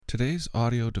Today's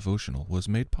audio devotional was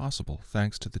made possible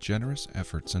thanks to the generous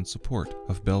efforts and support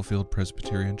of Bellefield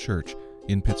Presbyterian Church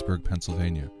in Pittsburgh,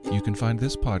 Pennsylvania. You can find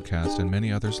this podcast and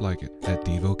many others like it at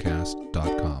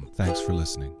Devocast.com. Thanks for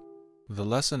listening. The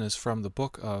lesson is from the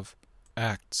book of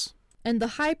Acts. And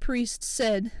the high priest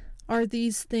said, "Are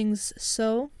these things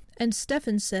so?" And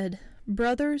Stephen said,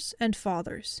 "Brothers and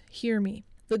fathers, hear me.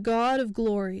 The God of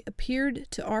glory appeared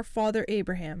to our father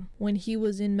Abraham when he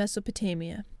was in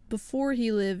Mesopotamia, before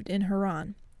he lived in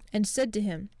Haran, and said to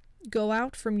him, 'Go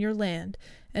out from your land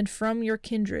and from your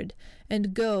kindred,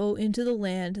 and go into the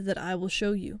land that I will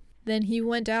show you.' Then he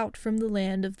went out from the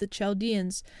land of the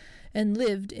Chaldeans and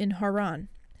lived in Haran.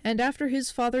 And after his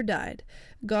father died,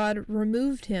 God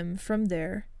removed him from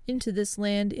there into this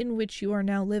land in which you are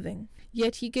now living.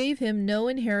 Yet he gave him no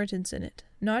inheritance in it,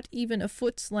 not even a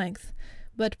foot's length,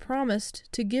 but promised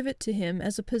to give it to him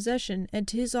as a possession and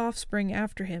to his offspring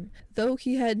after him, though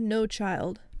he had no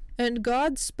child. And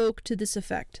God spoke to this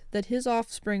effect, that his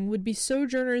offspring would be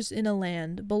sojourners in a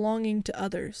land belonging to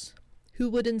others, who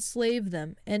would enslave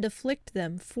them and afflict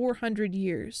them 400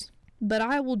 years. But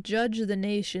I will judge the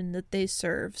nation that they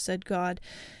serve, said God,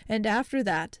 and after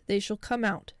that they shall come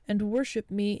out and worship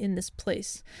me in this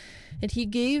place. And he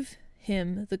gave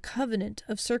him the covenant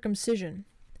of circumcision.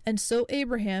 And so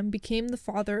Abraham became the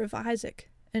father of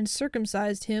Isaac, and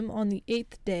circumcised him on the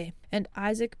 8th day. And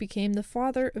Isaac became the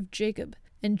father of Jacob,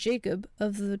 and Jacob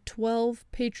of the 12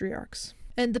 patriarchs.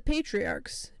 And the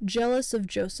patriarchs, jealous of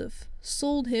Joseph,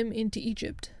 sold him into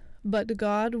Egypt. But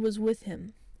God was with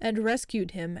him, and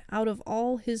rescued him out of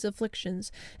all his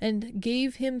afflictions, and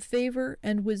gave him favor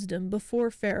and wisdom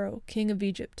before Pharaoh, king of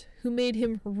Egypt, who made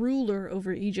him ruler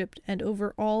over Egypt and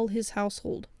over all his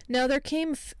household. Now there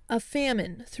came a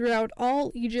famine throughout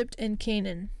all Egypt and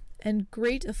Canaan, and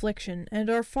great affliction, and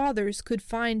our fathers could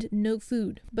find no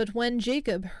food. But when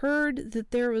Jacob heard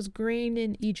that there was grain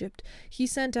in Egypt, he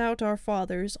sent out our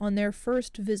fathers on their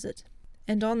first visit.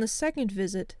 And on the second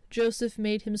visit, Joseph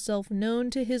made himself known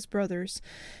to his brothers,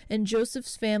 and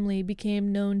Joseph's family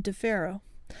became known to Pharaoh.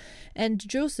 And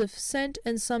Joseph sent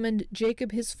and summoned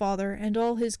Jacob his father and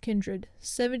all his kindred,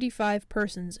 75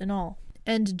 persons in all.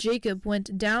 And Jacob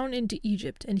went down into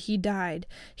Egypt, and he died,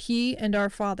 he and our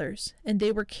fathers, and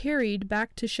they were carried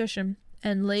back to Shechem,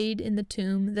 and laid in the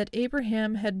tomb that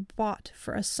Abraham had bought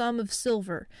for a sum of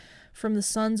silver from the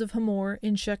sons of Hamor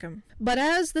in Shechem. But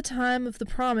as the time of the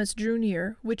promise drew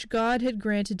near, which God had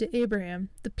granted to Abraham,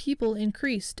 the people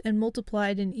increased and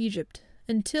multiplied in Egypt,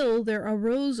 until there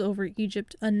arose over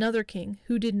Egypt another king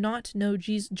who did not know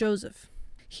Joseph.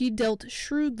 He dealt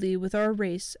shrewdly with our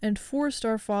race, and forced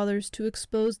our fathers to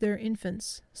expose their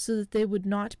infants, so that they would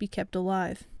not be kept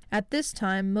alive. At this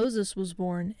time Moses was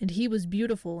born, and he was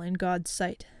beautiful in God's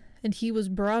sight. And he was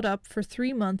brought up for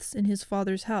 3 months in his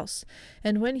father's house.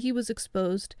 And when he was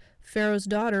exposed, Pharaoh's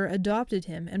daughter adopted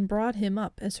him, and brought him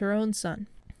up as her own son.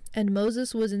 And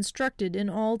Moses was instructed in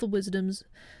all the wisdoms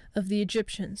of the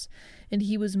Egyptians, and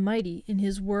he was mighty in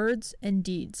his words and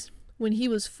deeds. When he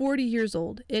was 40 years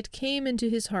old, it came into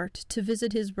his heart to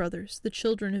visit his brothers, the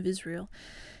children of Israel.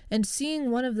 And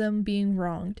seeing one of them being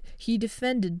wronged, he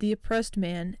defended the oppressed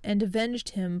man, and avenged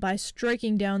him by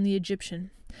striking down the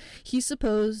Egyptian. He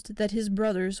supposed that his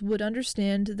brothers would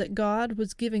understand that God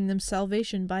was giving them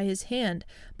salvation by his hand,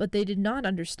 but they did not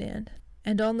understand.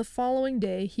 And on the following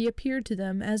day he appeared to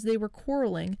them as they were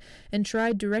quarreling, and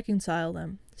tried to reconcile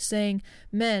them, saying,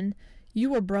 "Men,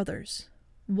 you are brothers.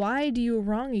 Why do you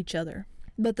wrong each other?"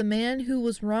 But the man who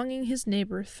was wronging his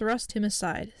neighbor thrust him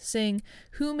aside, saying,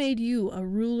 "Who made you a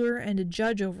ruler and a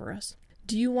judge over us?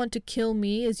 Do you want to kill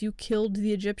me as you killed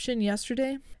the Egyptian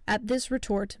yesterday?" At this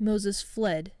retort Moses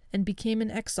fled, and became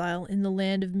an exile in the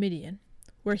land of Midian,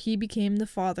 where he became the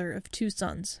father of 2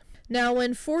 sons. Now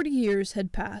when 40 years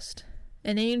had passed,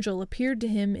 an angel appeared to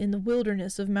him in the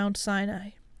wilderness of Mount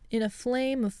Sinai, in a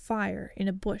flame of fire in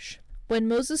a bush. When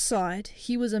Moses saw it,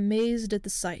 he was amazed at the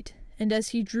sight, and as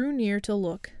he drew near to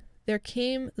look, there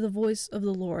came the voice of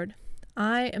the Lord,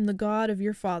 "I am the God of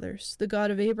your fathers, the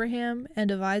God of Abraham, and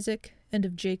of Isaac, and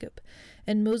of Jacob."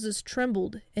 And Moses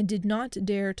trembled, and did not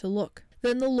dare to look.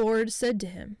 Then the Lord said to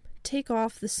him, "Take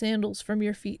off the sandals from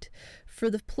your feet, for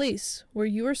the place where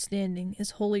you are standing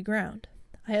is holy ground.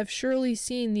 I have surely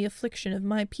seen the affliction of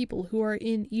my people who are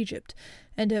in Egypt,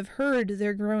 and have heard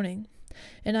their groaning,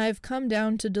 and I have come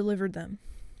down to deliver them.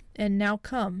 And now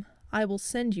come, I will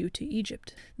send you to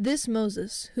Egypt." This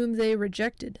Moses, whom they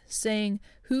rejected, saying,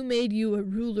 "Who made you a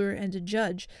ruler and a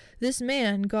judge?" this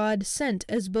man God sent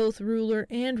as both ruler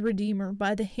and redeemer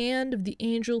by the hand of the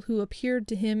angel who appeared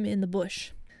to him in the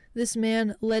bush. This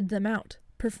man led them out,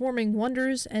 performing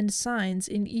wonders and signs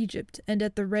in Egypt and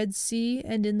at the Red Sea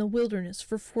and in the wilderness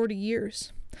for 40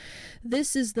 years.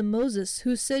 This is the Moses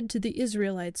who said to the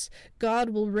Israelites,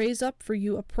 God will raise up for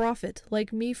you a prophet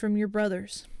like me from your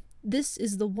brothers. This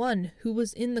is the one who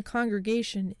was in the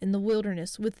congregation in the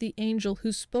wilderness with the angel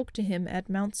who spoke to him at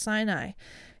Mount Sinai,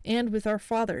 and with our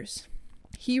fathers.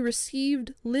 He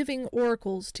received living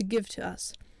oracles to give to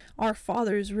us. Our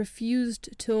fathers refused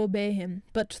to obey him,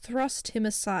 but thrust him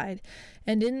aside,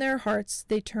 and in their hearts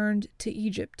they turned to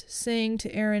Egypt, saying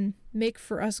to Aaron, Make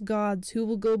for us gods who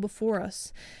will go before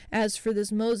us. As for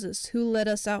this Moses, who led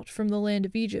us out from the land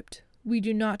of Egypt, we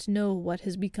do not know what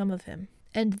has become of him.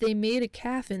 And they made a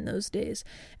calf in those days,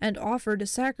 and offered a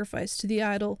sacrifice to the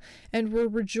idol, and were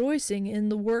rejoicing in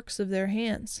the works of their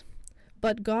hands.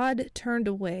 But God turned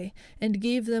away, and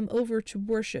gave them over to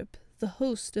worship the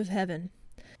host of heaven.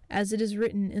 As it is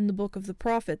written in the book of the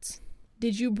prophets,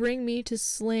 Did you bring me to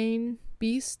slain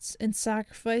beasts and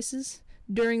sacrifices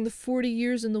during the 40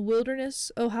 years in the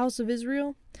wilderness, O house of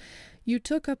Israel? You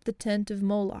took up the tent of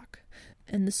Moloch,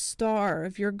 and the star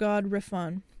of your god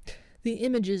Rephan, the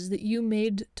images that you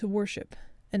made to worship,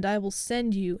 and I will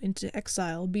send you into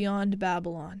exile beyond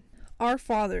Babylon. Our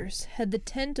fathers had the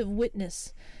tent of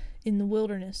witness in the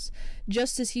wilderness,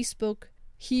 just as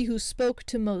he who spoke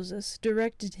to Moses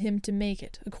directed him to make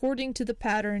it, according to the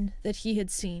pattern that he had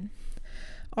seen.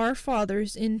 Our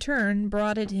fathers, in turn,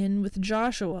 brought it in with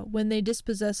Joshua when they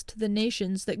dispossessed the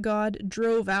nations that God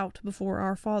drove out before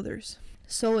our fathers.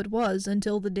 So it was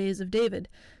until the days of David,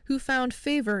 who found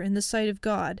favor in the sight of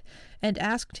God, and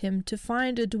asked him to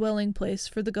find a dwelling place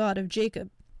for the God of Jacob.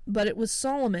 But it was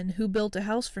Solomon who built a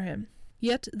house for him.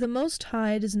 Yet the Most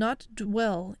High does not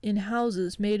dwell in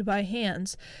houses made by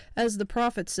hands, as the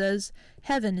prophet says,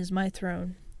 Heaven is my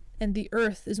throne, and the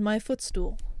earth is my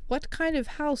footstool. What kind of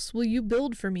house will you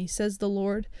build for me, says the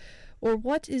Lord? Or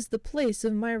what is the place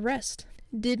of my rest?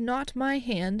 Did not my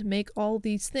hand make all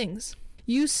these things?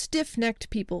 You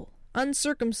stiff-necked people,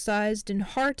 uncircumcised in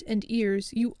heart and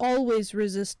ears, you always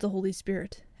resist the Holy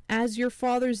Spirit. As your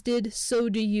fathers did, so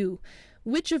do you.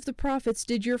 Which of the prophets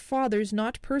did your fathers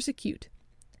not persecute?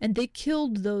 And they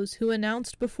killed those who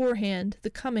announced beforehand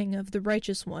the coming of the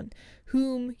Righteous One,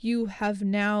 whom you have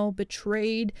now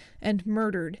betrayed and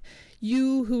murdered,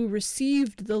 you who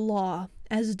received the law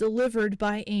as delivered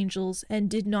by angels and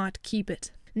did not keep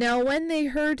it. Now when they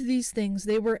heard these things,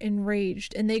 they were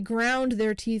enraged, and they ground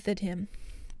their teeth at him.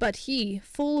 But he,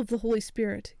 full of the Holy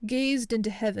Spirit, gazed into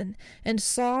heaven, and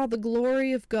saw the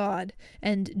glory of God,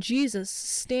 and Jesus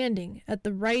standing at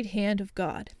the right hand of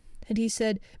God. And he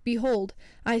said, Behold,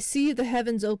 I see the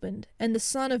heavens opened, and the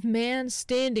Son of Man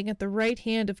standing at the right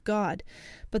hand of God.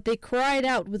 But they cried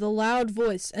out with a loud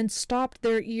voice, and stopped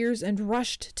their ears, and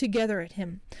rushed together at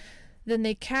him. Then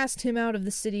they cast him out of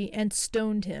the city, and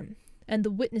stoned him. And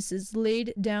the witnesses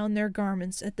laid down their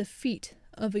garments at the feet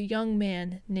of a young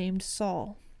man named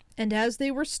Saul. And as they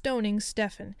were stoning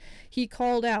Stephen, he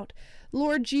called out,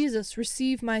 Lord Jesus,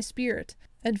 receive my spirit.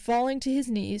 And falling to his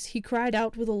knees, he cried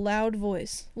out with a loud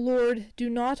voice, Lord, do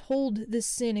not hold this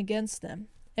sin against them.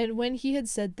 And when he had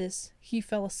said this, he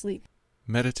fell asleep.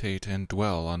 Meditate and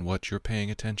dwell on what you're paying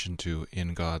attention to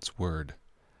in God's Word.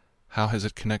 How has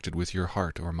it connected with your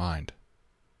heart or mind?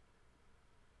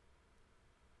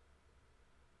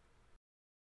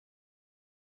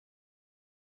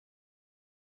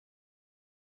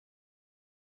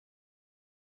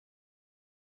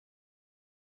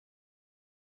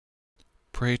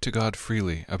 Pray to God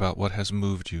freely about what has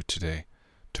moved you today.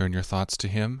 Turn your thoughts to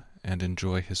Him and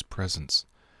enjoy His presence.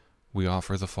 We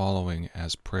offer the following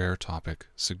as prayer topic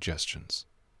suggestions.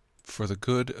 For the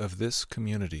good of this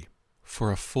community,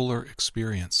 for a fuller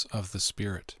experience of the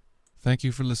Spirit. Thank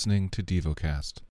you for listening to Devocast.